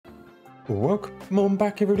Welcome on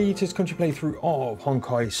back everybody to this country playthrough of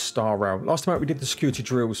Honkai Starward. Last time out we did the security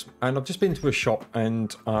drills and I've just been to a shop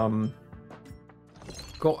and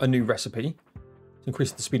got a new recipe to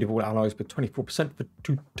increase the speed of all allies by 24% for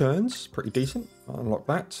 2 turns. Pretty decent. I'll unlock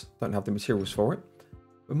that. Don't have the materials for it.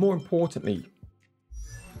 But more importantly,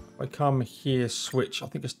 if I come here, switch, I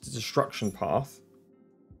think it's the destruction path.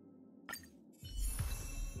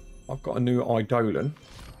 I've got a new Eidolon.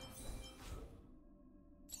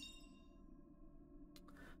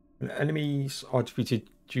 When enemies are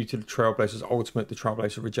defeated due to the Trailblazer's ultimate, the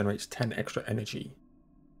Trailblazer regenerates 10 extra energy.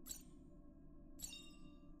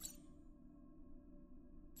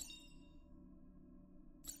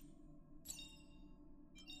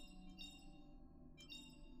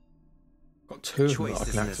 Got 2 of them that I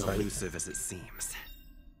can activate. As elusive as it seems.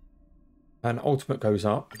 And ultimate goes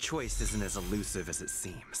up. Choice isn't as elusive as it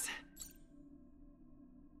seems.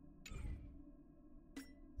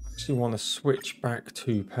 Actually want to switch back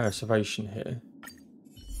to preservation here.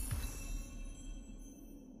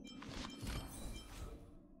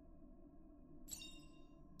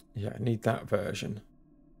 Yeah, I need that version.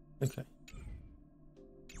 Okay.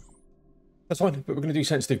 That's fine, but we're going to do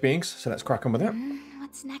sensitive beings, so let's crack on with that.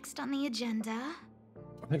 What's next on the agenda?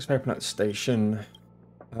 Thanks for opening up the station.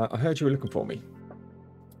 I heard you were looking for me.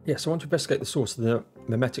 Yes, I want to investigate the source of the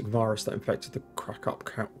mimetic virus that infected the crack-up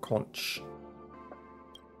conch.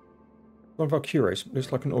 One of our Curios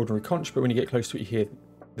looks like an ordinary conch, but when you get close to it, you hear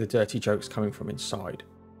the dirty jokes coming from inside.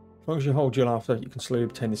 As long as you hold your laughter, you can slowly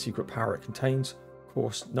obtain the secret power it contains. Of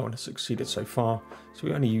course, no one has succeeded so far, so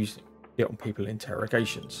we only use it on people in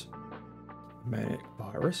interrogations. Mimetic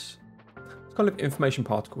virus. It's a kind of information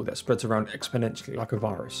particle that spreads around exponentially like a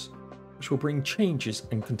virus, which will bring changes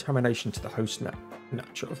and contamination to the host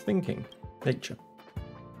nature of thinking.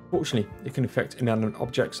 Fortunately, it can affect inanimate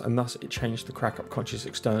objects, and thus it changed the crack-up conch's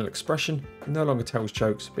external expression. It no longer tells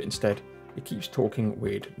jokes, but instead, it keeps talking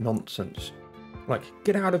weird nonsense. Like,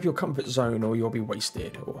 get out of your comfort zone or you'll be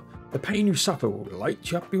wasted, or the pain you suffer will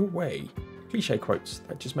light you up your way. Cliche quotes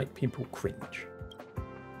that just make people cringe.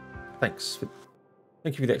 Thank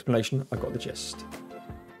you for the explanation, I got the gist.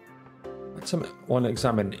 I had someone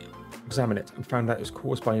examine it and found out it was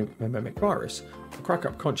caused by a mimetic virus. The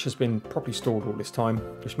crack-up conch has been properly stored all this time,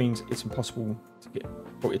 which means it's impossible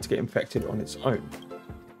for it to get infected on its own.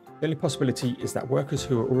 The only possibility is that workers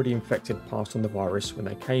who are already infected passed on the virus when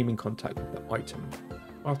they came in contact with the item.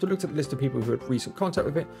 After I looked at the list of people who had recent contact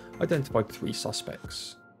with it, I identified 3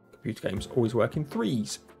 suspects. Computer games always work in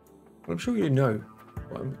 3s. Well, I'm sure you know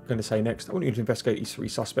what I'm going to say next. I want you to investigate these 3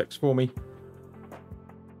 suspects for me.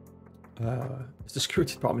 Is the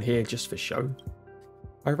security department here just for show?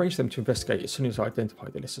 I arranged them to investigate as soon as I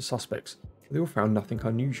identified the list of suspects, but they all found nothing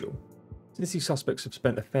unusual. Since these suspects have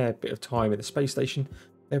spent a fair bit of time in the space station,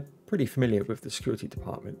 they're pretty familiar with the security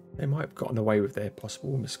department. They might have gotten away with their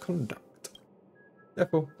possible misconduct.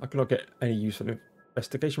 Therefore, I cannot get any useful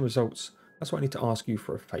investigation results. That's why I need to ask you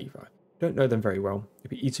for a favour. I don't know them very well.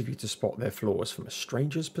 It'd be easy for you to spot their flaws from a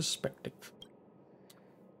stranger's perspective.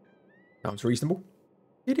 Sounds reasonable?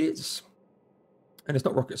 It is. And it's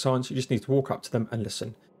not rocket science, you just need to walk up to them and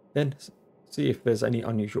listen. Then see if there's any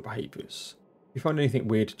unusual behaviours. If you find anything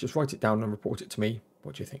weird, just write it down and report it to me.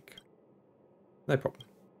 What do you think? No problem.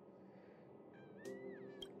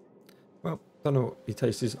 Well, don't know what your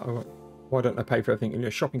taste is. Why don't I pay for everything in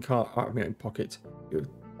your shopping cart out of my own pocket? You're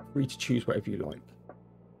free to choose whatever you like.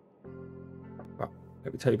 Well,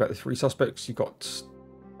 let me tell you about the 3 suspects. You've got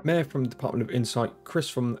Mayor from the Department of Insight, Chris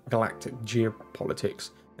from Galactic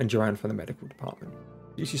Geopolitics, and Joanne from the medical department.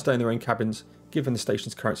 They usually stay in their own cabins. Given the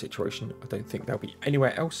station's current situation, I don't think they'll be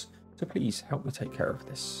anywhere else, so please help me take care of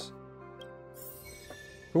this.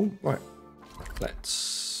 Cool, right.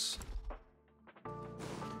 Let's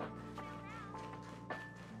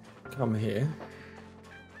come here.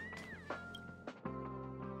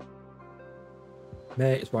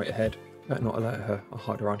 Mare is right ahead. Better not allow her. I'll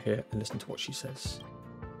hide around here and listen to what she says.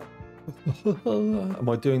 Am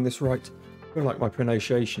I doing this right? I feel like my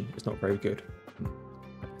pronunciation is not very good.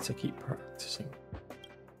 So keep practicing.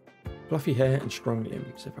 Fluffy hair and strong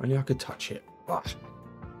limbs. If only I could touch it. Ah,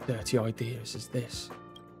 dirty ideas is this.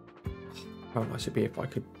 How nice it'd be if I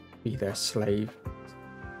could be their slave.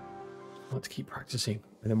 I want to keep practicing,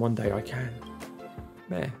 and then one day I can.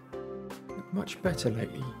 Mare, much better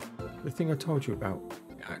lately. The thing I told you about,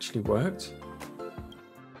 it actually worked.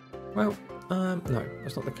 Well, no,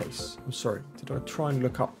 that's not the case. I'm sorry. Did I try and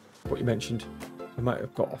look up what you mentioned? I might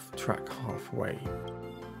have got off track halfway.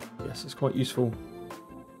 Yes, it's quite useful.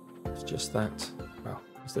 It's just that. Well,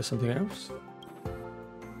 is there something else?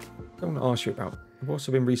 I want to ask you about I've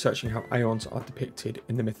also been researching how Aeons are depicted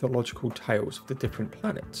in the mythological tales of the different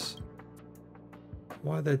planets.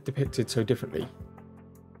 Why are they depicted so differently?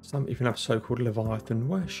 Some even have so-called Leviathan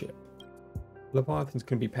worship. Leviathans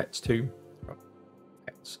can be pets too. Well,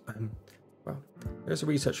 pets. Well, there's a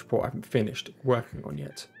research report I haven't finished working on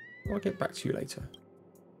yet. I'll get back to you later.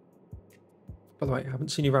 By the way, I haven't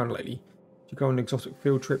seen you around lately. Did you go on an exotic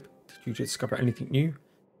field trip? Did you discover anything new?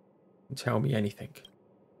 And tell me anything.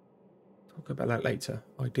 Talk about that later.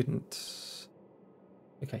 I didn't.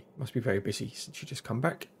 Okay, must be very busy since you just come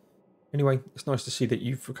back. Anyway, it's nice to see that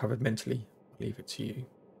you've recovered mentally. I'll leave it to you.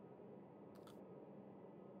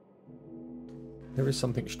 There is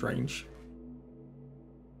something strange.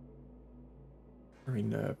 Very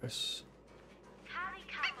nervous. Howdy,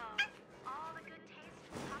 couple. All the good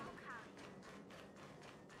taste from Honkai.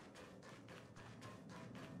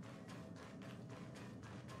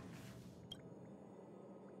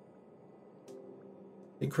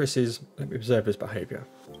 I think Chris is. Let me observe his behaviour.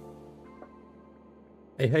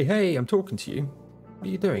 Hey, hey, hey, I'm talking to you. What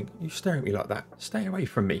are you doing? You staring at me like that. Stay away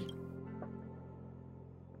from me.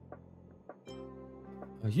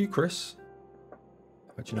 Are you Chris?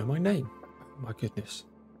 How'd you know my name? Oh my goodness.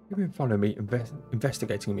 You've been following me,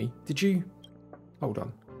 investigating me. Did you? Hold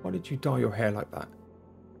on. Why did you dye your hair like that?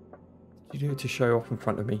 Did you do it to show off in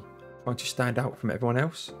front of me? Trying to stand out from everyone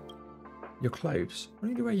else? Your clothes. Why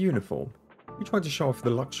don't you wear a uniform? You tried to show off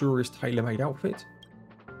the luxurious tailor-made outfit?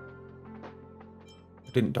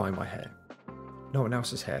 I didn't dye my hair. No one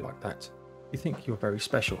else's hair like that. You think you're very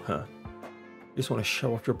special, huh? You just want to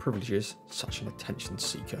show off your privileges. Such an attention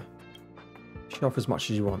seeker. Show off as much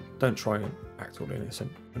as you want. Don't try and act all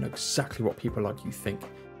innocent. I know exactly what people like you think.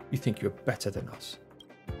 You think you're better than us.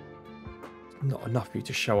 It's not enough for you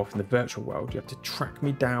to show off in the virtual world. You have to track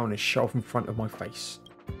me down and show off in front of my face.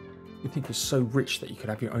 You think you're so rich that you could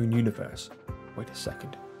have your own universe. Wait a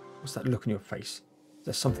second. What's that look on your face? Is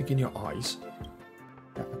there something in your eyes?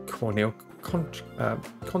 A corneal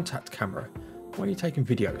contact camera. Why are you taking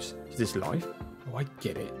videos? Is this live? Oh, I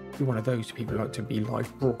get it. You're one of those people who like to be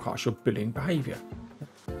live broadcast your bullying behaviour.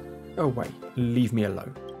 Go away. Leave me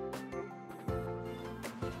alone.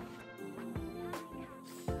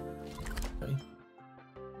 Okay.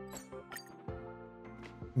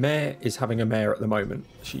 Mare is having a mare at the moment.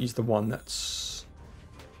 She's the one has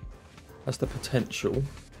the potential.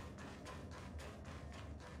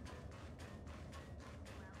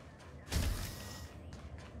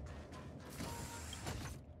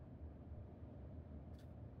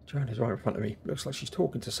 Joanne is right in front of me. Looks like she's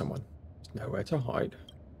talking to someone. There's nowhere to hide.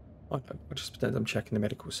 I know. I'll just pretend I'm checking the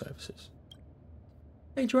medical services.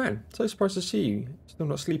 Hey Joanne, so surprised to see you. Still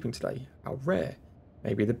not sleeping today. How rare.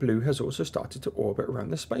 Maybe the blue has also started to orbit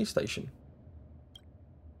around the space station.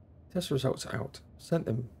 Test results are out. Sent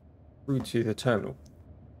them through to the terminal.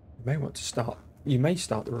 You may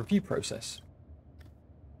start the review process.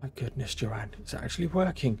 My goodness, Joanne, it's actually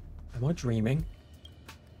working. Am I dreaming?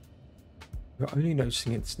 You're only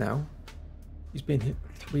noticing it now. He's been here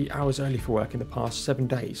 3 hours early for work in the past 7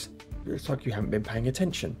 days. It looks like you haven't been paying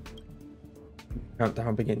attention.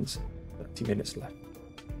 Countdown begins. 30 minutes left.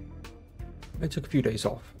 I took a few days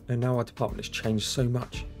off, and now our department has changed so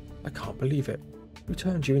much. I can't believe it. Who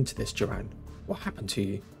turned you into this, Joanne? What happened to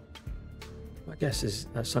you? My guess is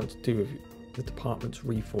it has something to do with the department's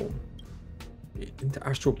reform. The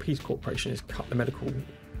Astral Peace Corporation has cut the medical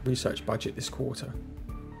research budget this quarter.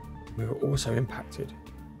 We were also impacted.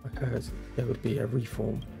 I heard there would be a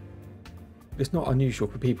reform. It's not unusual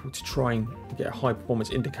for people to try and get a high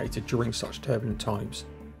performance indicator during such turbulent times.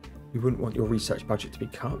 You wouldn't want your research budget to be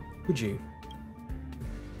cut, would you?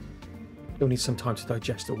 You'll need some time to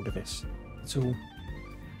digest all of this. It's all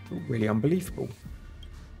really unbelievable.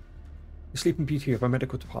 The Sleeping Beauty of our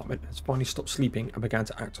medical department has finally stopped sleeping and began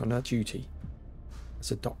to act on her duty.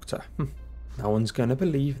 As a doctor, no one's gonna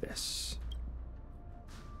believe this.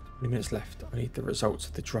 20 minutes left. I need the results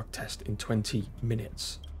of the drug test in 20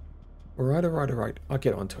 minutes. Alright. I'll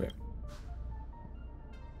get onto it.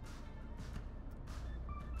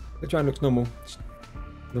 The Joanne looks normal.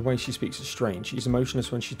 The way she speaks is strange. She's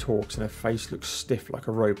emotionless when she talks and her face looks stiff like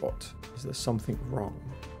a robot. Is there something wrong?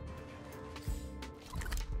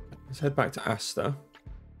 Let's head back to Asta.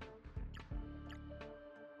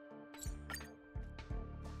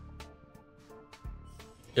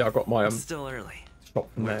 Yeah, I got my It's still early. shot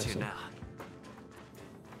from Where there. to So. now?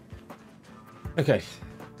 Okay.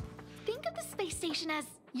 Think of the space station as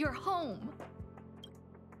your home.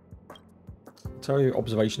 Tell your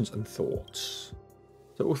observations and thoughts.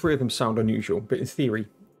 So all three of them sound unusual, but in theory,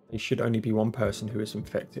 there should only be one person who is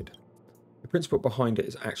infected. The principle behind it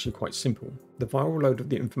is actually quite simple. The viral load of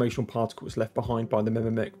the informational particles left behind by the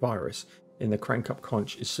mnemonic virus in the crank-up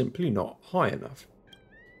conch is simply not high enough.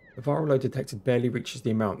 The viral load detected barely reaches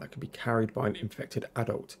the amount that can be carried by an infected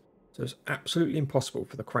adult, so it's absolutely impossible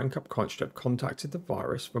for the crank-up conch to have contacted the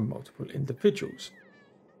virus from multiple individuals.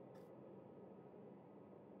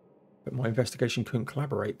 But my investigation couldn't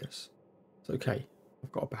collaborate this. It's okay,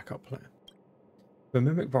 I've got a backup plan. The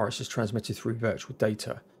mimic virus is transmitted through virtual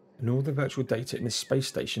data, and all the virtual data in this space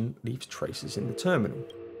station leaves traces in the terminal.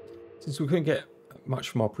 Since we couldn't get much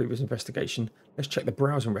from our previous investigation, let's check the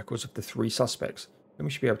browsing records of the 3 suspects, and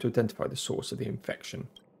we should be able to identify the source of the infection.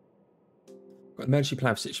 Got an emergency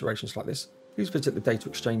plan for situations like this. Please visit the data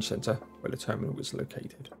exchange center where the terminal is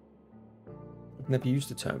located. I've never used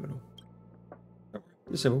the terminal.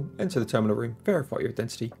 It's simple. Enter the terminal room, verify your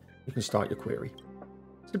identity, you can start your query.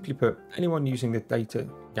 Simply put, anyone using the data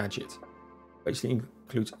gadget basically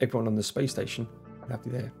includes everyone on the space station will have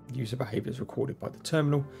their user behaviors recorded by the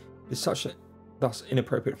terminal. It is such that thus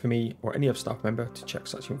inappropriate for me or any other staff member to check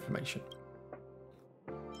such information.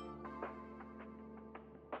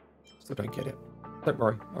 Still don't get it. Don't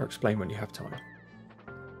worry, I'll explain when you have time.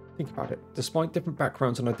 Think about it. Despite different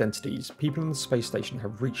backgrounds and identities, people on the space station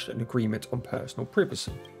have reached an agreement on personal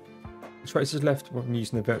privacy. The traces left when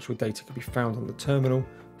using the virtual data can be found on the terminal.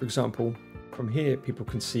 For example, from here people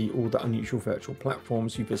can see all the unusual virtual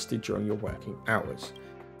platforms you visited during your working hours.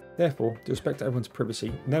 Therefore, to respect everyone's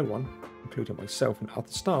privacy, no one, including myself and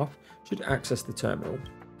other staff, should access the terminal.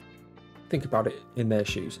 Think about it in their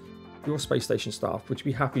shoes. Your space station staff, would you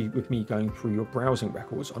be happy with me going through your browsing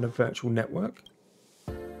records on a virtual network?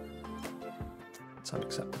 It's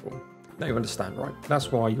unacceptable. Now you understand, right?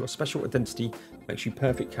 That's why your special identity makes you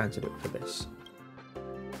perfect candidate for this.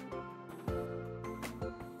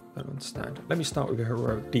 Don't understand. Let me start with your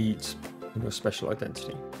heroic deeds and your special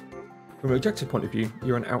identity. From an objective point of view,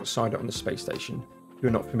 you're an outsider on the space station.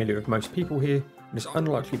 You're not familiar with most people here, and it's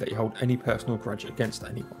unlikely that you hold any personal grudge against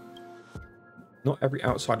anyone. Not every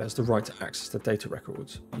outsider has the right to access the data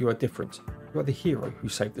records. You are different. You are the hero who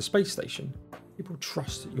saved the space station. People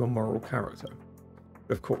trust your moral character.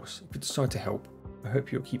 But of course, if you decide to help, I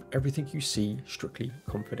hope you'll keep everything you see strictly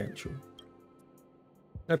confidential.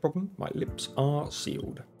 No problem, my lips are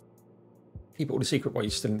sealed. Keep all the secret while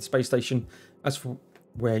you're still in the space station. As for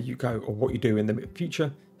where you go or what you do in the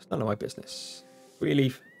future, it's none of my business. Before you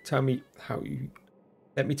leave, let me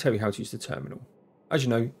tell you how to use the terminal. As you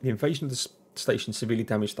know, the invasion of the station severely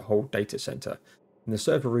damaged the whole data center, and the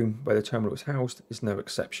server room where the terminal is housed is no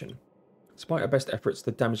exception. Despite our best efforts,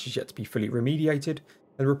 the damage is yet to be fully remediated,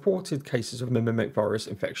 and reported cases of mimic virus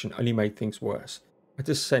infection only made things worse. I had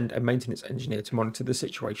to send a maintenance engineer to monitor the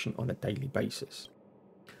situation on a daily basis.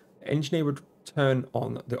 The engineer would turn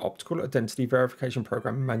on the optical identity verification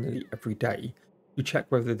program manually every day to check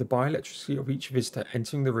whether the bioelectricity of each visitor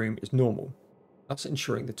entering the room is normal, thus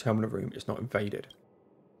ensuring the terminal room is not invaded.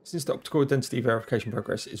 Since the optical identity verification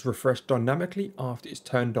progress is refreshed dynamically after it's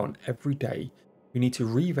turned on every day, you need to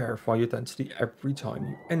re-verify your identity every time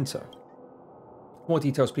you enter. For more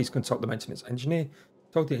details, please consult the maintenance engineer.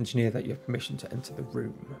 Told the engineer that you have permission to enter the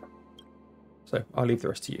room. So, I'll leave the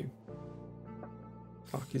rest to you.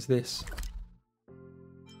 Fuck is this?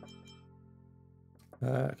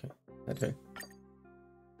 Okay.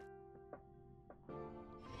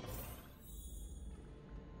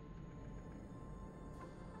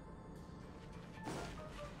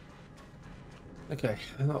 Okay,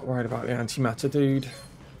 I'm not worried about the antimatter dude.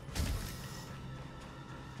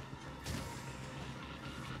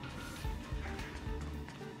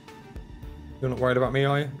 You're not worried about me,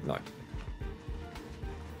 are you? No.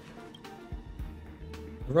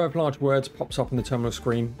 A row of large words pops up on the terminal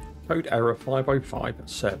screen. Code error 505,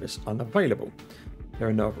 service unavailable. There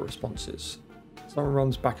are no other responses. Someone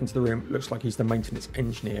runs back into the room. It looks like he's the maintenance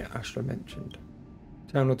engineer Astro mentioned.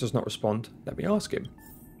 Terminal does not respond. Let me ask him.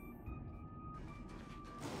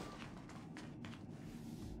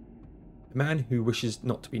 A man who wishes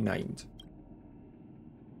not to be named.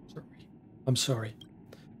 I'm sorry.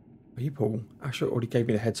 Are you Paul? Astro already gave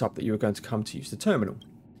me the heads up that you were going to come to use the terminal.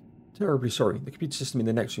 Terribly sorry. The computer system in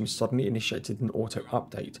the next room suddenly initiated an auto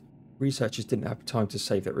update. Researchers didn't have time to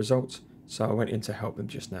save their results, so I went in to help them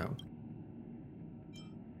just now.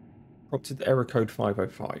 Prompted error code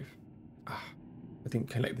 505. I didn't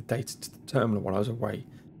collect the data to the terminal while I was away.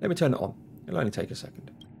 Let me turn it on. It'll only take a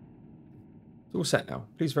second. It's all set now.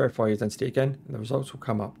 Please verify your identity again, and the results will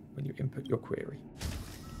come up when you input your query.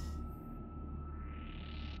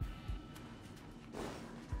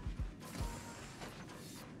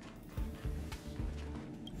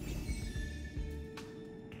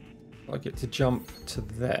 I get to jump to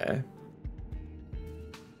there.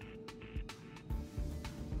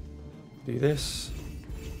 Do this.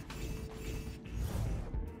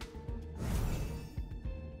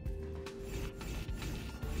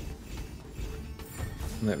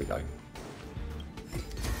 And there we go.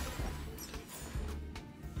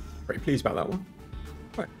 Pretty pleased about that one.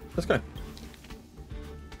 Right, let's go.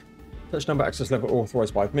 Search number access level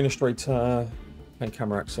authorized by administrator. And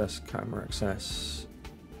camera access,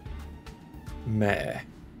 Mare.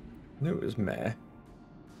 I knew it was Mare.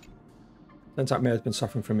 Turns out Mare has been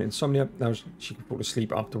suffering from insomnia. Now she can fall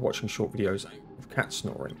asleep after watching short videos of cats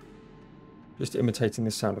snoring. Just imitating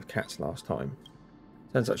the sound of cats last time.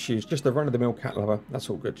 Turns out she's just a run-of-the-mill cat lover. That's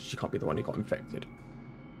all good. She can't be the one who got infected.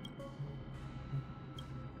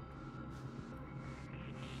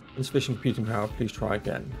 Insufficient computing power. Please try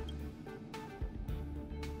again.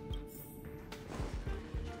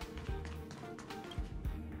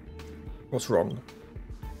 What's wrong?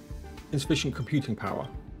 Insufficient computing power.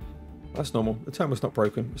 That's normal. The terminal's not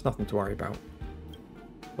broken. It's nothing to worry about.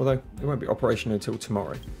 Although, it won't be operational until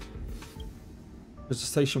tomorrow. Because the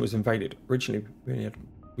station was invaded. Originally,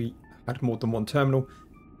 we had more than one terminal,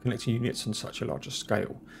 connecting units on such a larger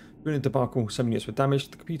scale. During the debacle, 7 units were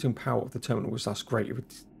damaged. The computing power of the terminal was thus greatly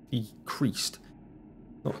decreased.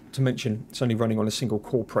 Not to mention, it's only running on a single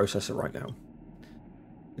core processor right now.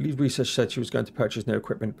 The lead researcher said she was going to purchase new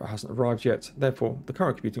equipment but hasn't arrived yet. Therefore, the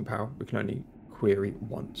current computing power we can only query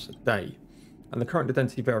once a day. And the current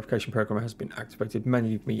identity verification program has been activated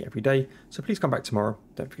manually for me every day, so please come back tomorrow.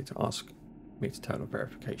 Don't forget to ask me to turn on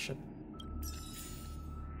verification.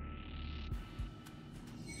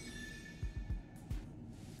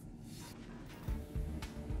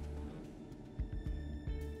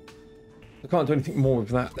 I can't do anything more with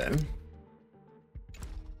that then.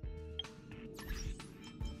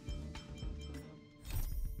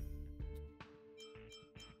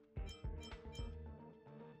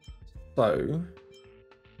 So,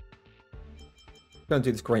 go and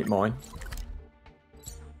do this great mine.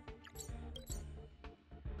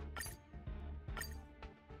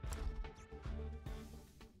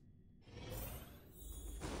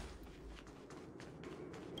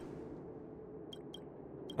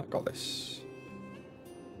 I've got this.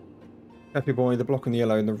 Happy boy, the block on the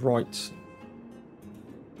yellow and the right.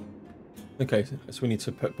 Okay, so we need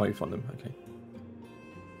to put both on them. Okay.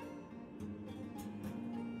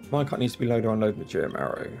 Minecart needs to be loaded or unloaded with germ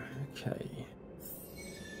arrow. Okay.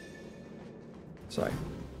 So,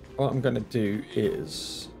 what I'm going to do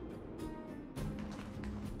is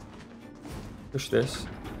push this.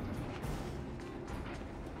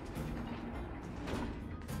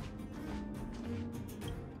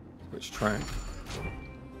 Switch track.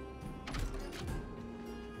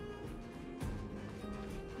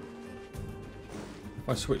 If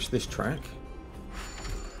I switch this track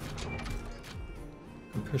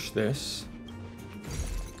and push this,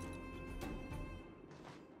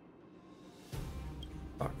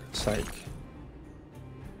 fuck's sake.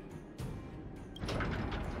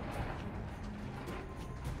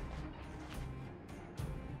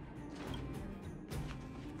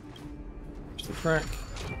 Push the track.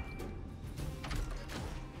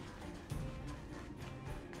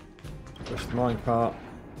 Push the minecart.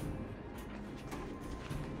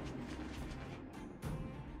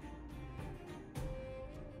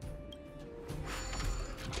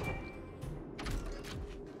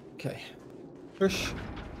 Okay, push.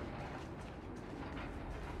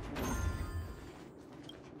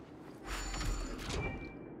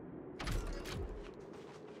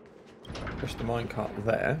 Push the minecart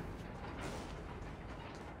there.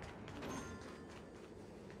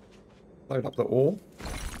 Load up the ore.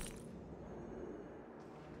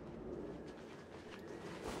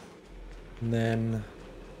 And then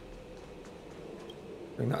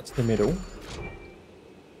bring that to the middle.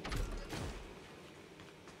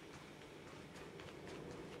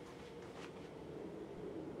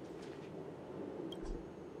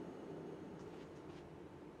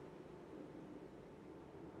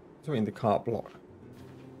 In the cart block.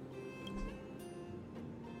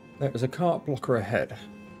 There was a cart blocker ahead.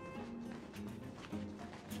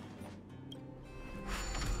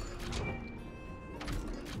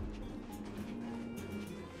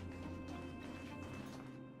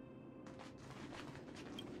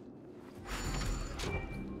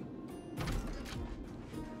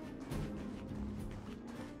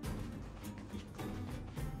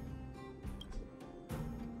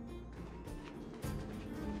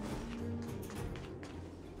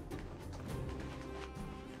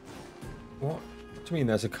 What do you mean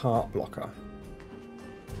there's a cart blocker?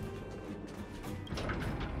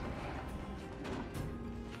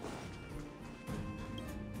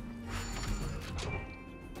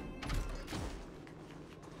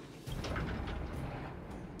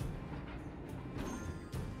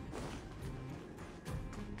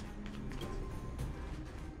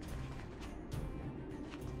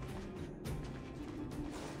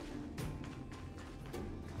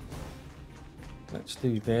 Let's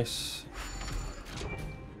do this.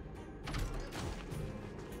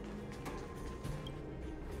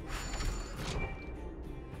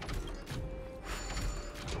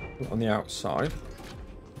 On the outside.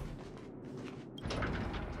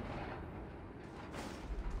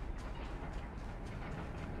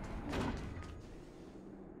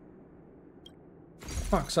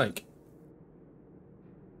 Fuck's sake.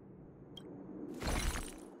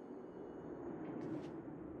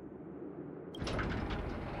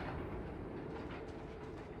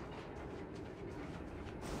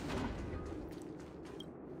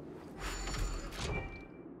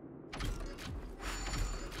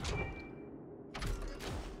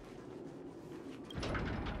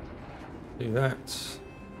 Do that.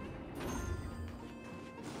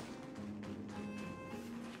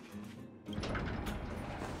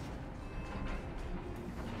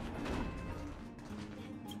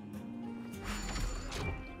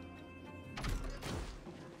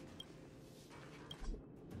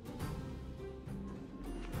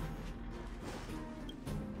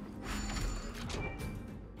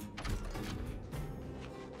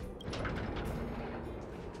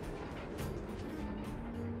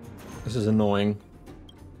 This is annoying.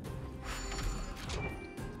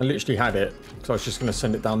 I literally had it because I was just going to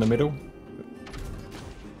send it down the middle.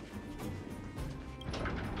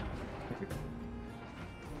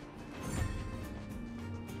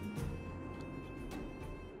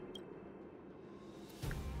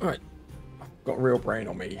 Alright, I've got real brain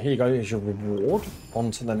on me. Here you go, here's your reward.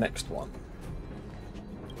 On to the next one.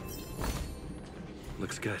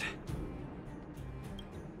 Looks good.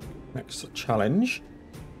 Next challenge.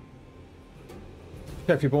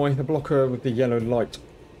 Careful boy, the blocker with the yellow light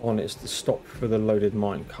on it is to stop for the loaded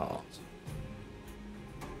minecart.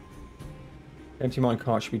 The empty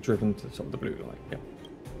minecart should be driven to the top of the blue light. Yep.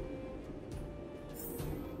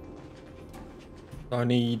 I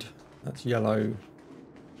need, that's yellow,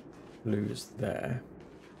 blue is there.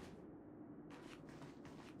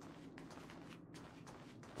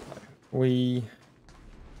 We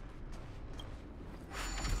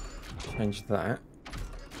change that.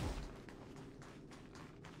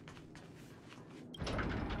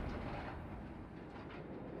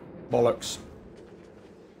 Bollocks.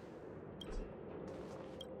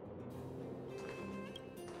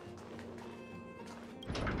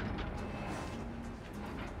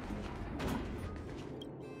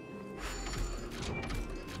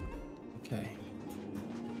 Okay.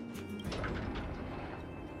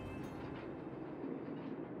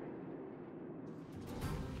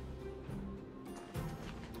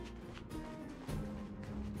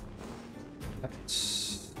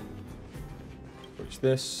 Let's switch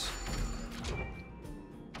this.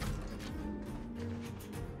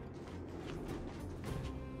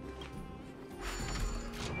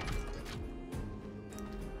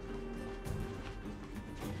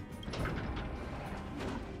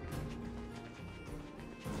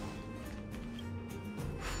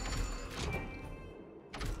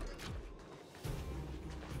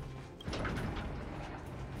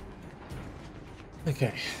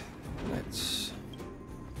 Okay, let's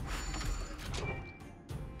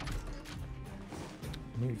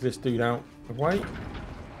move this dude out of the way.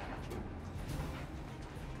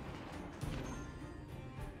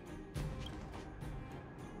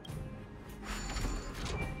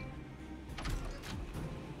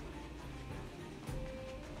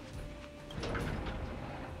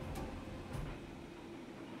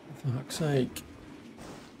 For fuck's sake.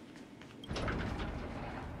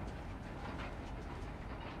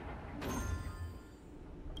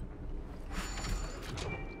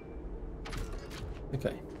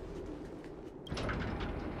 Okay.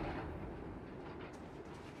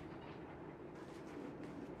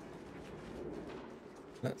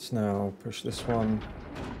 Let's now push this one.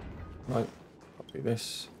 Right, copy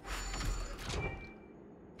this.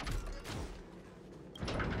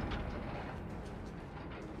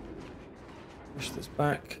 Push this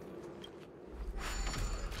back.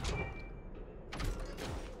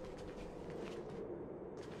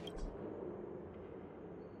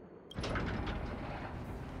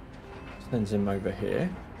 Sends him over here.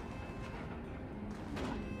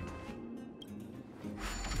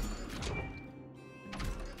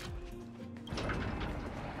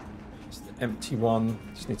 It's the empty one.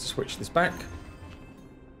 Just need to switch this back.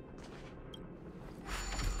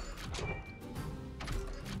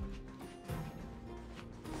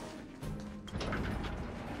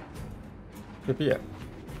 Could be it.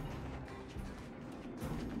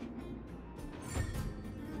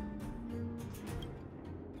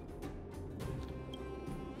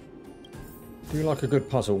 Do you like a good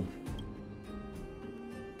puzzle?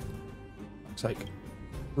 fuck's sake.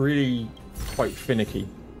 Really quite finicky.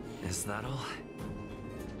 Is that all?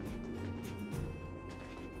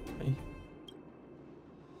 Okay.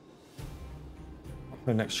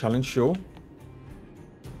 The next challenge, sure.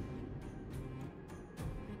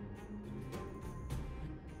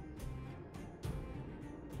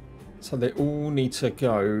 So they all need to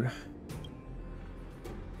go.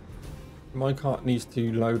 My cart needs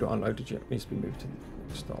to load or unload. It needs to be moved to the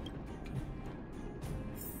next stop. Okay.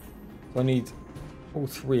 So I need all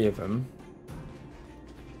 3 of them.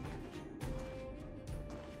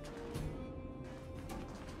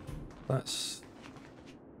 That's.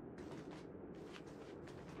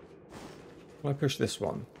 Will I push this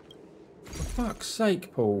one? For fuck's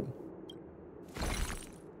sake, Paul.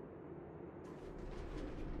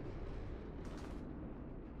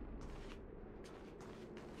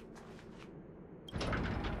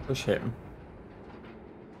 Push him.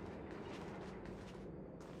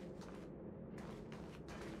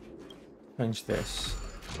 Change this.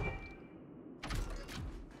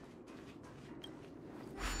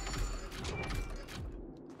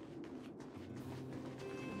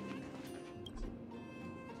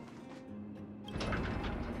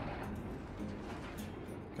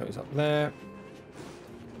 Goes up there.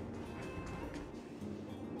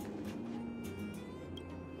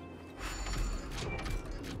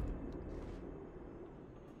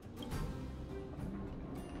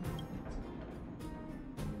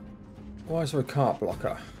 Why is there a cart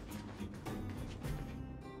blocker?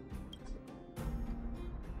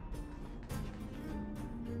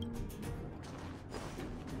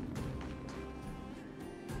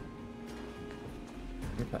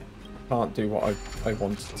 Okay. Can't do what I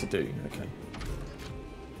wanted to do. Okay.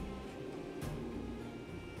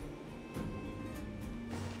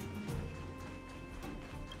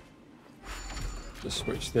 Just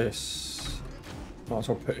switch this. Might as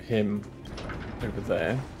well put him over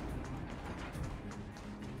there.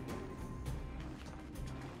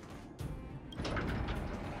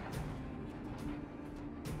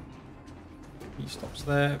 He stops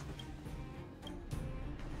there.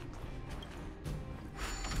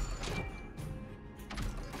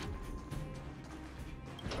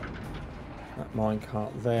 That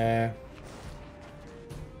minecart there.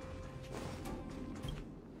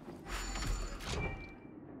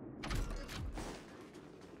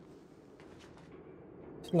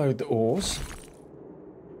 Let's load the ores.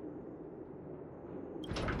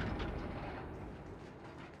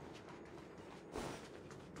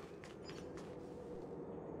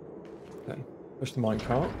 Okay, push the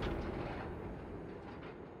minecart.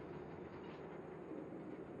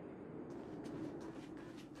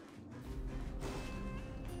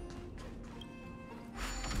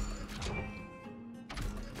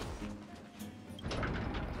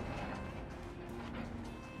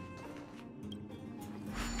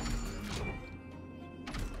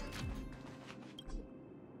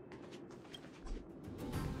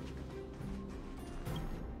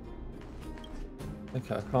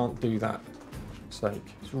 Okay, I can't do that. For sake.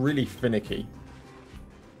 It's really finicky.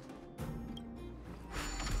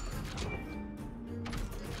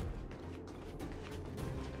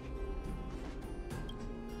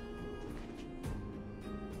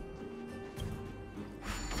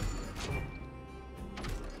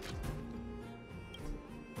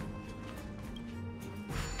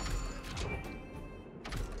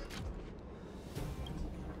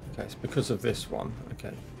 Okay, it's because of this one.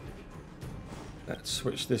 Okay. Let's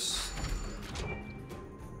switch this.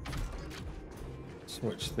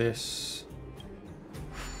 Switch this.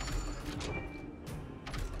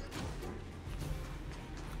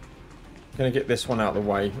 Gonna get this one out of the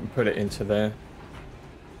way and put it into there.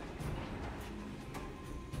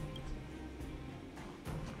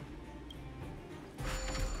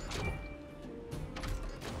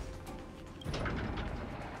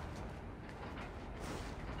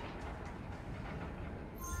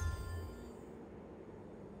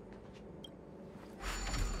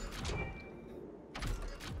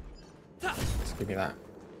 Give me that.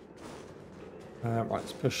 Right,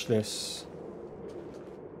 let's push this.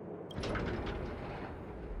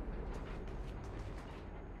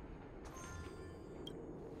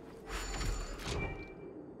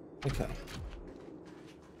 Okay.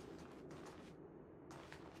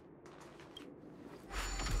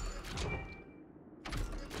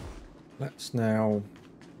 Let's now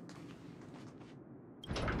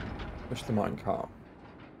push the minecart.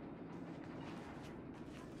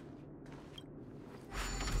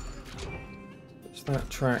 That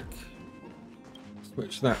track,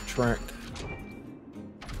 switch that track,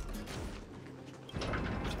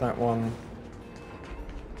 switch that one,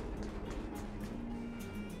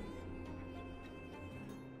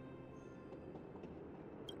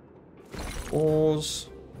 ores.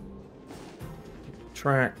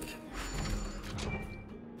 Track.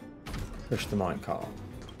 Push the minecart.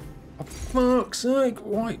 Oh, for fuck's sake!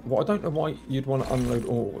 Why? Well, I don't know why you'd want to unload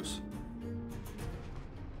ores.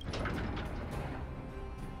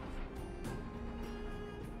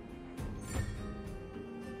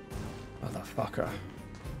 Motherfucker.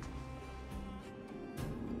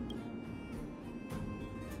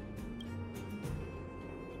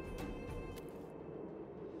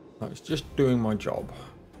 I was just doing my job.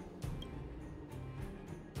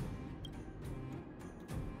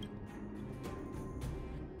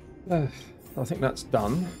 I think that's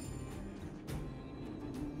done.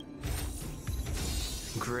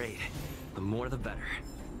 Great. The more the better.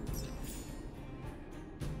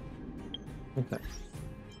 Okay.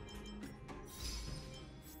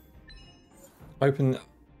 Open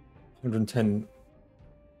 110.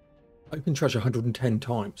 Open treasure 110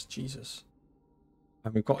 times. Jesus.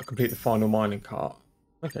 And we've got to complete the final mining cart.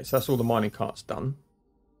 Okay, so that's all the mining carts done.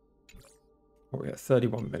 We're at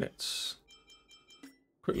 31 minutes.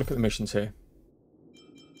 Quick look at the missions here.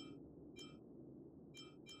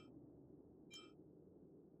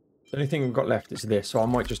 The only thing we've got left is this, so I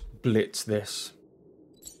might just blitz this.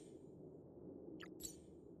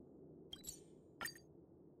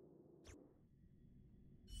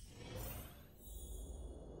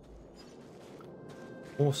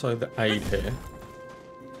 Also the aid here.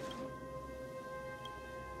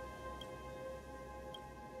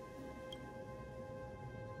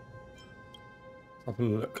 Let's have a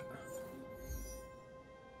look.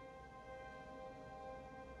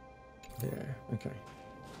 Yeah, okay.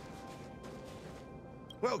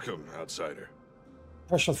 Welcome, outsider.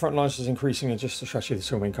 Pressure on the front lines is increasing and just the strategy of the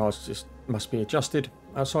swimming cars just must be adjusted.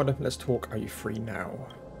 Outsider, let's talk. Are you free now?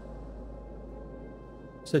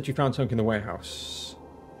 Said you found something in the warehouse.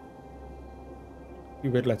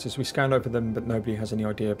 You read letters. We scanned over them, but nobody has any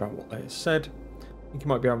idea about what they said. I think you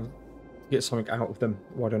might be able to get something out of them.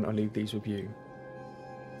 Why don't I leave these with you?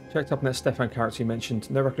 Checked up on that Stefan character you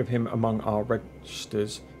mentioned. No record of him among our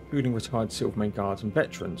registers, including retired Silvermane guards and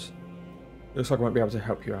veterans. Looks like I won't be able to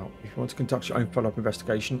help you out. If you want to conduct your own follow-up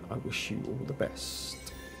investigation, I wish you all the best.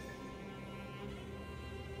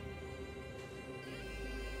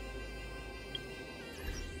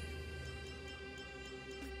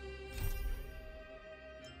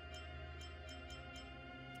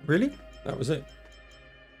 Really? That was it?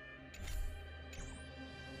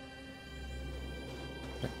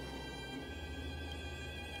 Okay.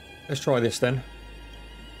 Let's try this then.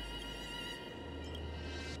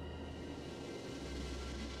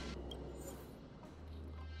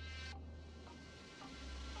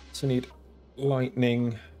 So I need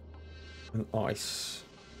lightning and ice.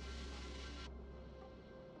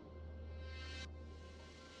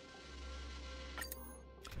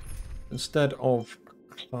 Instead of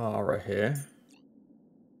Clara here,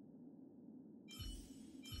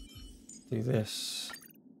 do this.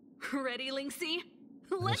 Ready, Linksy?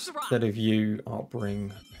 Let's rock! Instead of you, I'll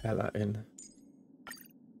bring Pella in.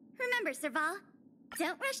 Remember, Serval,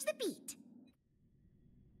 don't rush the beat.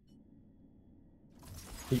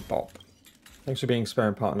 Beat Bop. Thanks for being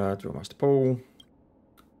sparing partner, Drill Master Paul.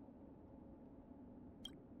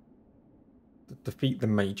 Defeat the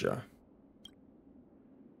Major.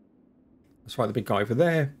 That's right, the big guy over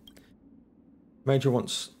there. Major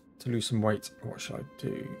wants to lose some weight. What should I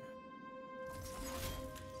do?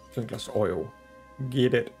 Drink less oil.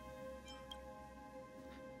 Get it.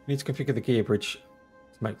 We need to configure the gear bridge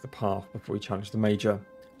to make the path before we challenge the Major.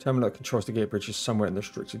 Terminal that controls the gear bridge is somewhere in the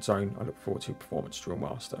restricted zone. I look forward to performance, Drill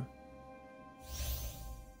Master.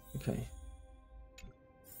 Okay.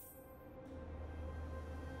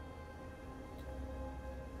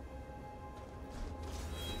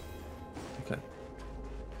 Okay.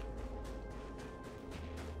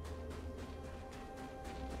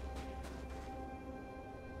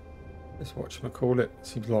 This whatchamacallit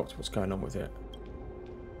seems locked. What's going on with it?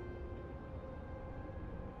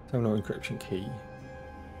 Terminal encryption key.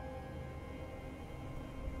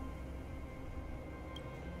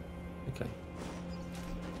 Okay.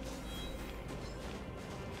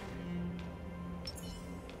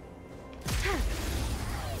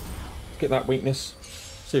 Get that weakness.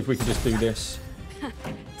 See if we can just do this.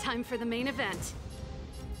 Time for the main event.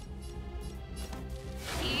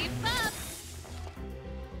 Keep up!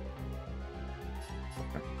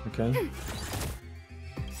 Okay.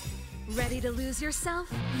 Ready to lose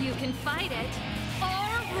yourself? You can fight it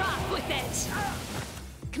or rock with it!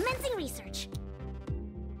 Commencing research.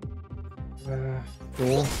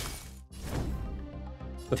 Door.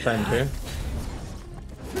 Defend here.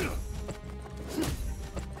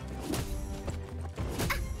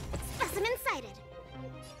 Specimen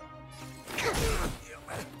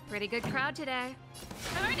Pretty good crowd today.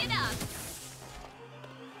 Turn it up.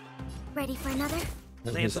 Ready for another?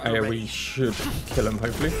 And his AoE should kill him,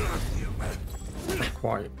 hopefully. Not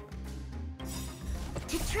quite.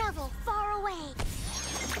 To travel far away.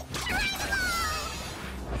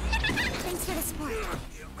 Thanks for the support.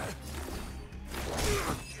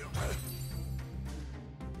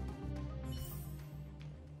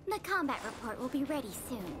 The combat report will be ready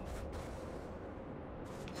soon.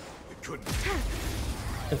 It couldn't.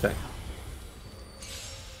 Okay.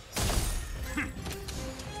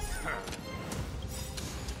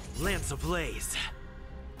 Lance ablaze.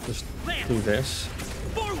 Just do this.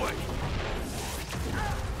 Forward.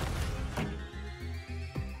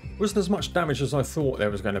 Wasn't as much damage as I thought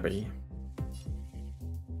there was going to be.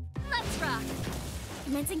 Let's rock.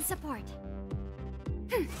 Commencing support.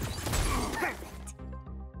 Perfect.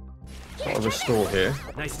 Got to restore here.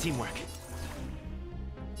 Nice teamwork.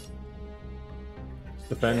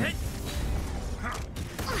 Defend.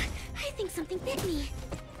 I think something bit me.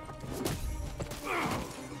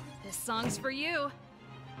 This song's for you.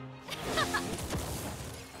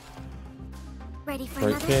 Ready for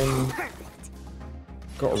Break another? in. Perfect.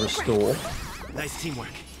 Got to restore. Nice teamwork.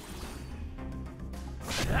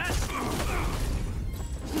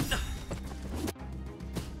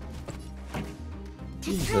 To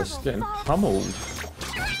Jesus, travel getting far- pummeled.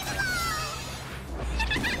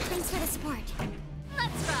 Thanks for the support.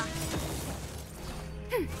 Let's rock.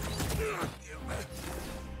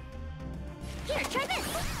 Here, try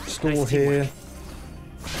this. Restore Nice here.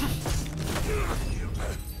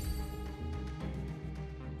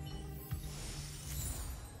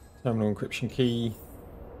 Terminal encryption key.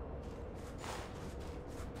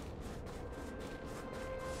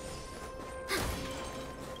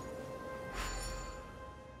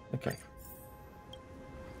 Okay.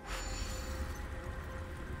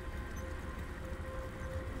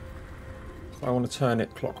 I want to turn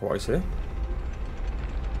it clockwise here.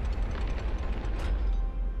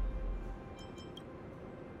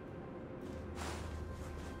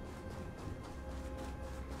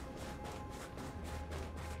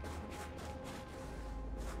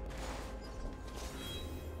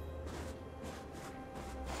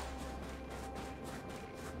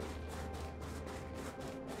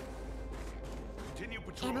 Continue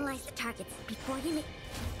patrol. Analyze the targets before you make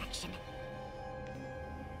action.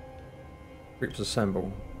 Groups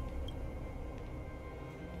assemble.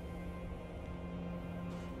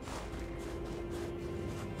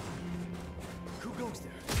 Who goes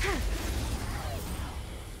there?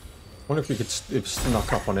 Wonder if we could have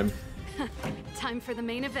snuck up on him. Time for the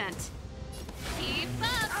main event. Keep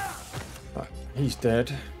up. He's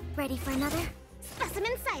dead. Ready for another?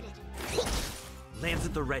 Specimen sighted. Lance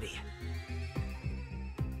at the ready.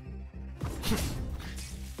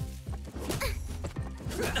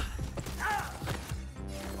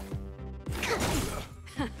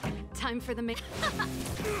 Time for the main.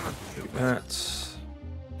 That's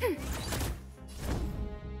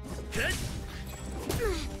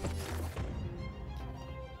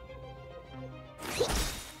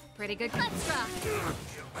Pretty good. Let's rock.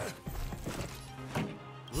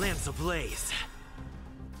 Lance ablaze.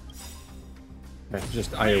 okay,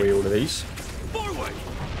 just AoE all of these. Forward.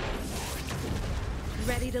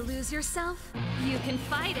 Ready to lose yourself? You can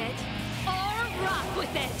fight it or rock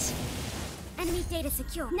with it. Enemy data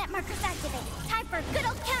secure. Net markers activated. Time for a good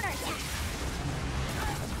old counterattack.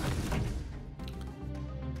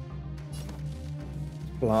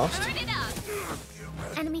 Blast. Turn it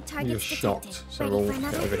up. Enemy You're targets shocked. detected. So Ready we'll for get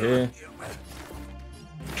another? over here.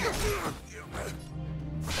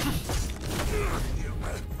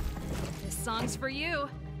 This song's for you.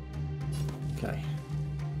 Okay.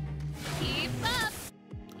 Keep up.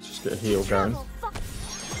 Let's just get a heal going. Travel far-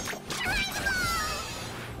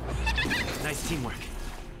 Nice teamwork.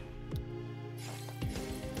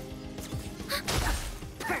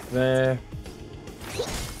 There.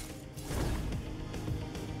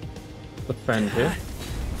 Defend here.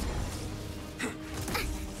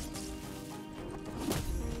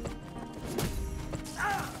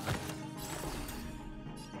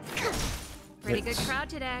 Pretty good Hits. crowd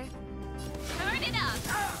today. Turn it up.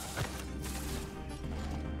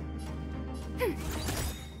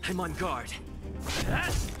 I'm on guard.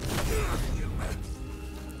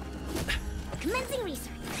 Commencing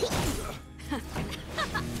research.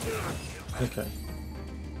 Okay.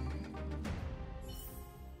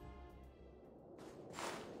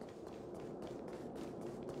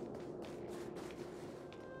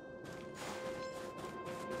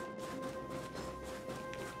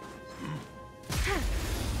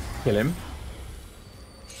 Kill him.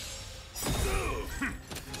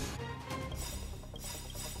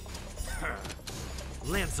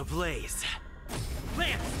 Lance ablaze.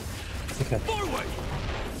 Lance! Okay. Forward!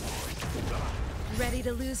 Ready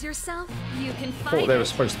to lose yourself? You can I fight thought there was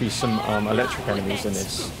it. supposed to be some Or electric rock with enemies in it.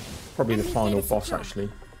 this. Probably the Enemy final data boss, secure. actually.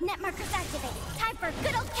 Net markers activated. Time for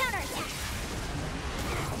good old counterattack.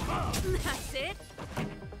 That's it.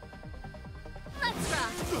 Let's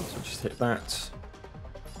rock. So just hit that.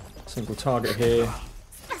 Single target here.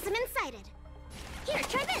 Specimen sighted. Here,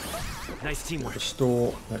 try this. Nice teamwork.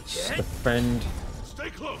 Restore. Let's defend. Stay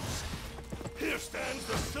close. Here stands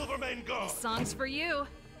the Silvermane Guard. Song's for you.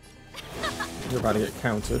 You're about to get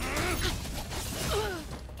countered.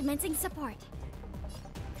 Commencing support.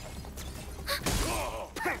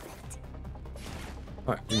 Perfect.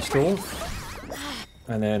 Right, restore.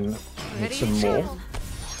 And then need Ready some to more. chill.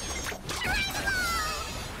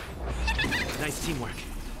 Nice teamwork.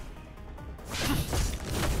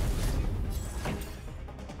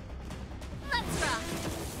 Let's rock.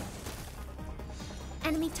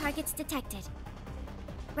 Enemy targets detected.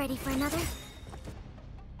 Ready for another?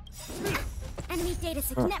 Enemy data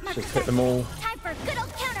secure. Net markers Just hit them all. activated. Time for good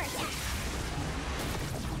old counterattack.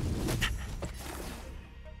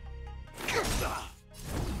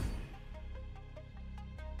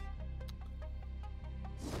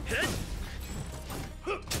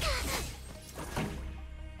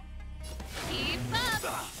 Keep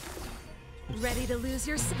up. Ready to lose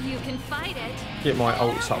yourself? You can fight it. Get my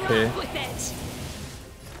ults up Rock here. with it.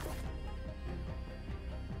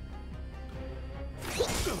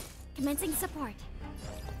 Commencing support.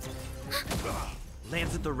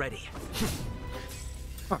 Lance at the ready.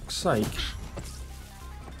 Fuck's sake.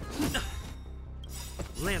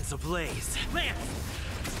 Lance ablaze. Lance!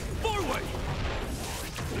 Forward!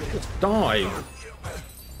 Just die.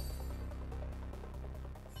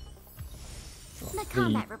 The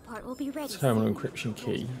combat report will be ready. Terminal soon. encryption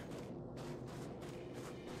key.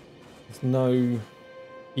 There's no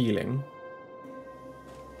healing.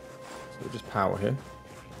 So just power here.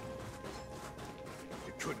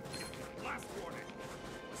 You couldn't give me the last warning.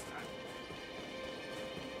 What's that?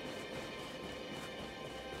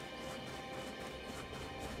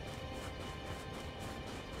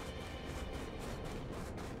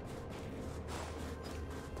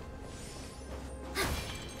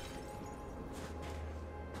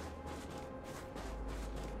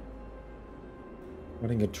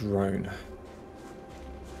 Running a drone.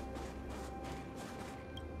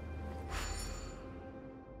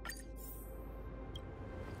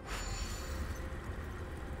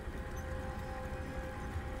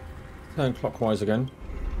 Turn clockwise again.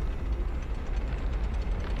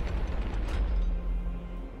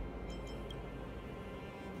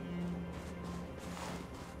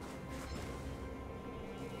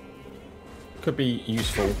 Could be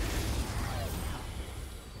useful.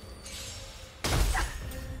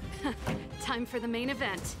 Time for the main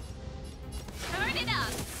event. Turn it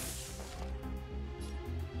up.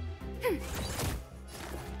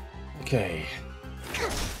 Okay.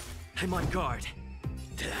 I'm on guard.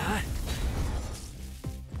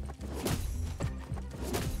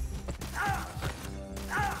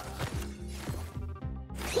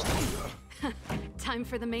 Time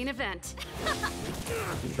for the main event.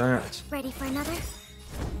 Do that. Ready for another?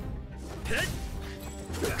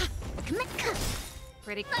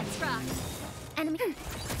 Ready? Let's rock. Enemy.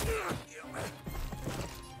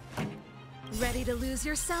 Ready to lose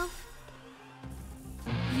yourself?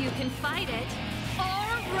 You can fight it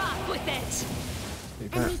or rock with it.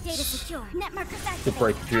 Do Enemy data that. secure. Net markers activated. Could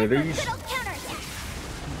break a few of Time for these. good old counterattack.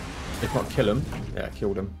 If not kill him. Yeah,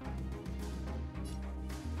 killed him.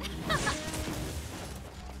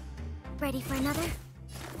 Ready for another?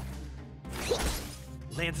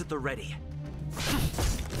 Lance at the ready.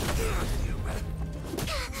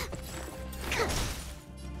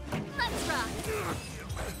 Let's rock.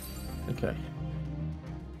 Okay.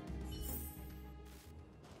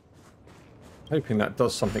 Hoping that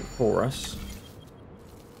does something for us.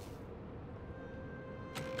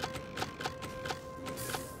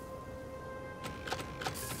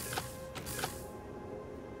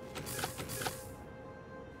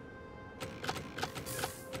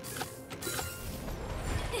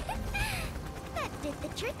 That did the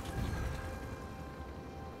trick.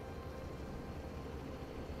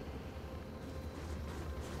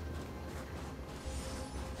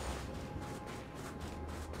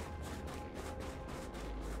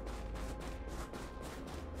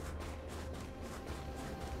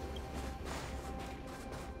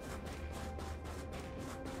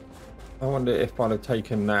 I wonder if I'd have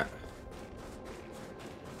taken that.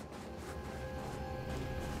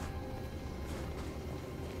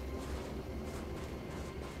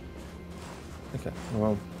 Okay,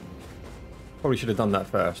 well. Probably should have done that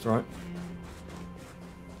first, right?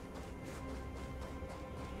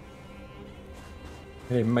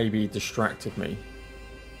 It maybe distracted me.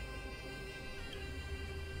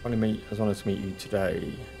 I was honest to meet you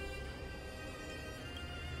today.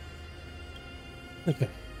 Okay.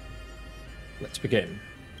 Let's begin.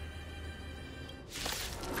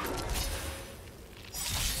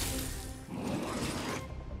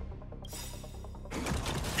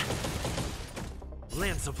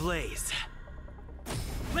 Lance ablaze.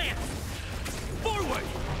 Lance! Forward!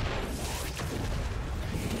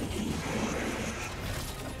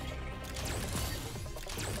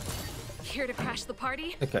 Here to crash the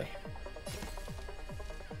party? Okay.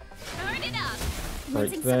 Turn it up!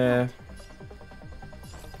 Right there.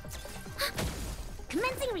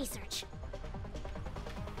 Commencing research.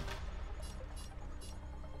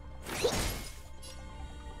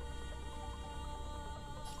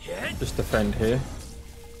 Hit! Just defend here.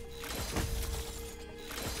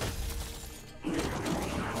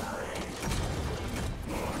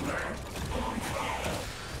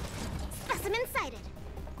 Specimen sighted.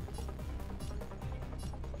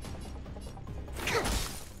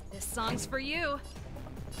 This song's for you.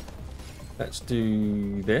 Let's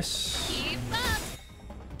do this. Keep up!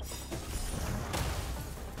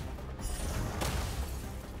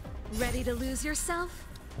 Ready to lose yourself?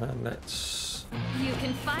 And let's... You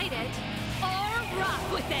can fight it, or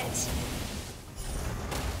rock with it!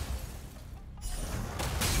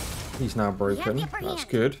 He's now broken. the upper That's hand.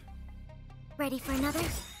 good. Ready for another?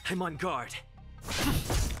 I'm on guard.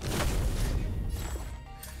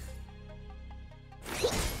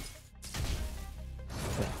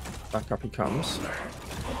 Back up he comes.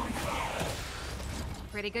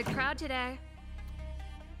 Pretty good crowd today.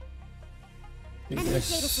 Do Enemy this.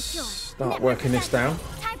 data secure. Start Network working this down.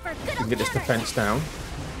 activated. Time for good We can old get this counterattack. defense down.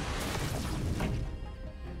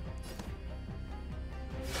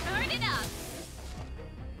 Turn it up!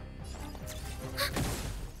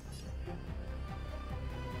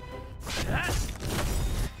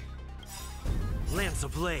 Lance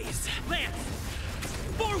ablaze. Lance!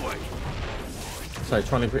 Forward! So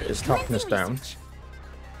trying to get his toughness Commencing down. research.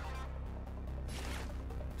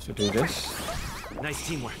 So do this. Nice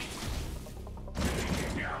teamwork.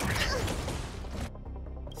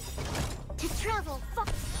 To travel.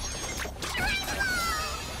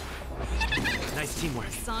 Nice teamwork.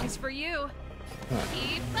 Song's for you. Right.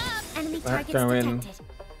 Keep up! Enemy That targets going. detected.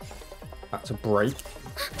 That's a break.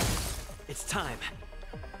 It's time.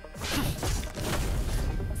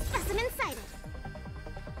 Specimen sighted.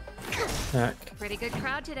 Attack. Pretty good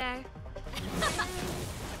crowd today.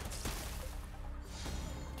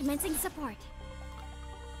 Commencing support.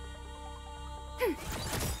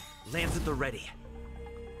 Lance at the ready.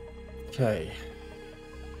 Okay.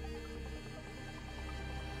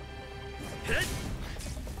 Hit!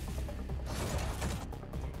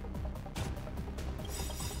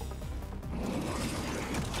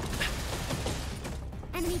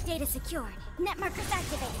 Enemy data secured. Net markers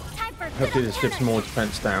activated. Time for good Hopefully old this gives counterattack. more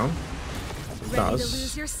defense down. It Ready to does.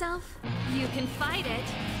 lose yourself? You can fight it,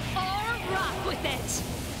 or rock with it!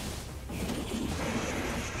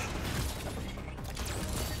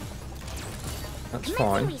 That's Commencing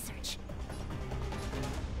fine. research.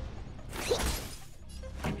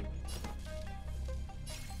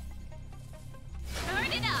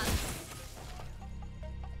 Turn it up!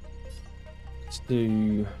 Let's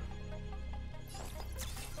do...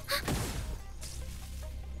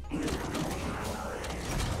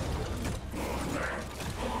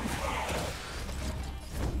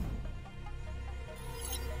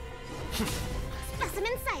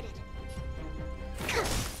 Specimen sighted.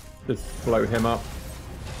 Just blow him up.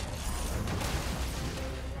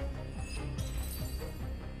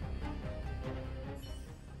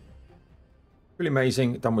 Really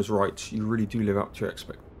amazing. Dan was right. You really do live up to your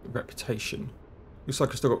reputation. Looks like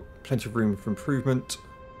I've still got plenty of room for improvement.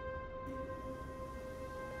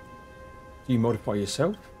 Do you modify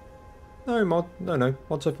yourself? No, no.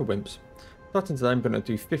 Mods are for wimps. Starting today, I'm going to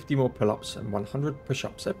do 50 more pull-ups and 100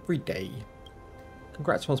 push-ups every day.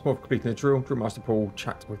 Congrats once more for completing the drill. Drill Master Paul,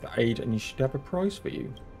 chat with the aid, and you should have a prize for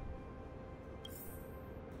you.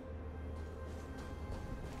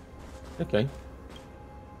 Okay.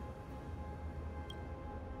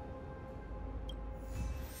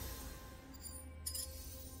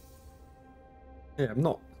 Yeah, I'm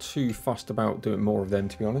not too fussed about doing more of them,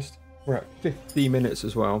 to be honest. We're at 50 minutes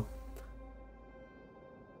as well.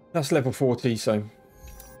 That's level 40, so...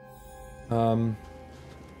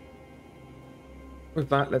 with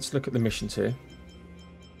that, let's look at the missions here.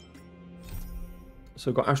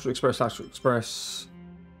 So we've got Astral Express,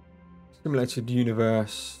 Simulated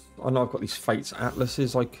Universe, I know I've got these Fates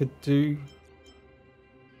Atlases I could do.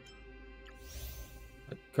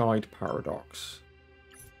 A Guide Paradox.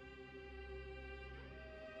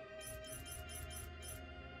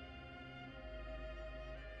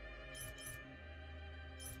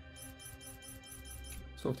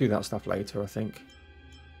 So I'll do that stuff later, I think.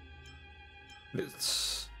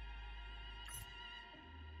 Let's...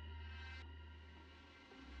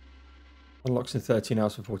 Unlocks in 13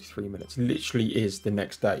 hours and 43 minutes. Literally is the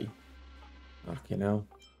next day. Fucking hell.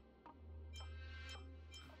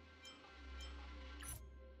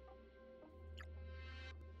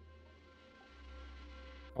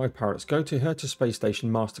 Alright, Pirates. Go to her to Space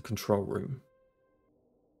Station Master Control Room.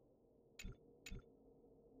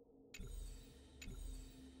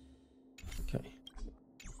 Okay.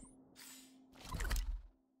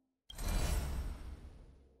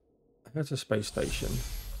 Her to Space Station.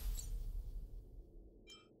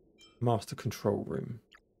 Master Control Room.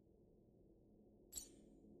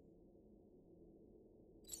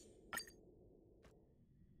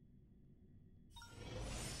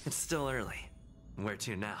 It's still early. Where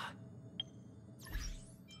to now?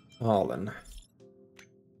 Harlan.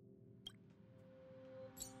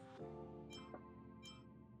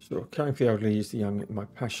 Sure, caring for the elderly is the young my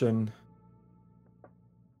passion.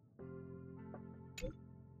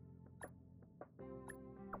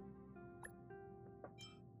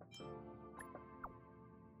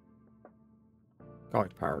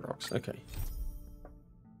 Guide Paradox, okay.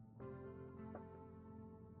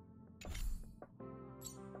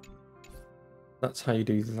 That's how you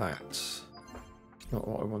do that. Not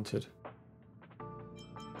what I wanted.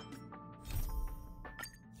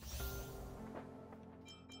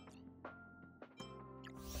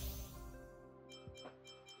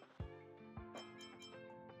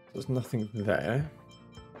 There's nothing there.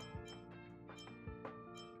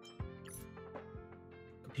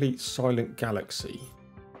 Complete Silent Galaxy.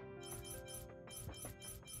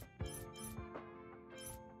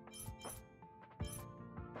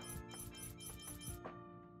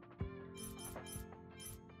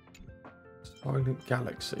 Silent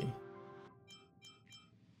Galaxy.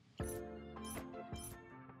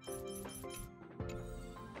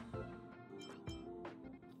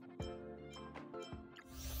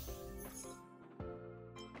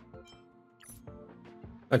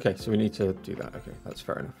 Okay, so we need to do that. Okay, that's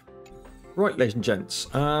fair enough. Right, ladies and gents.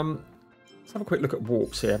 Let's have a quick look at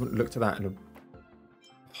warps here. I haven't looked at that in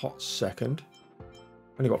a hot second.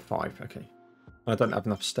 Only got 5. Okay. I don't have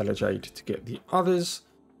enough Stellar Jade to get the others.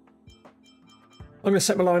 I'm going to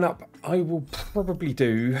set my line up. I will probably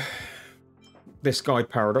do this Guide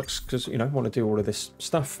Paradox because, you know, I want to do all of this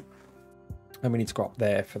stuff. And we need to go up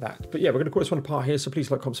there for that. But yeah, we're going to call this one apart here. So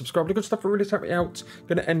please like, comment, subscribe. The good stuff that really helped me out.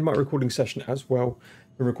 Going to end my recording session as well.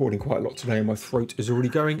 Been recording quite a lot today and my throat is already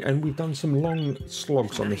going. And we've done some long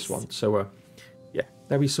slogs on this one. So yeah,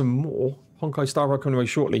 there'll be some more Honkai Star Rail coming away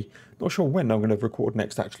shortly. Not sure when I'm going to record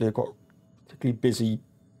next actually. I've got a particularly busy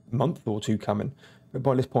month or two coming. But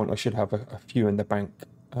by this point I should have a few in the bank.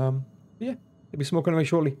 Yeah, there'll be some more coming away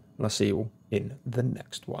shortly. And I'll see you all in the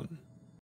next one.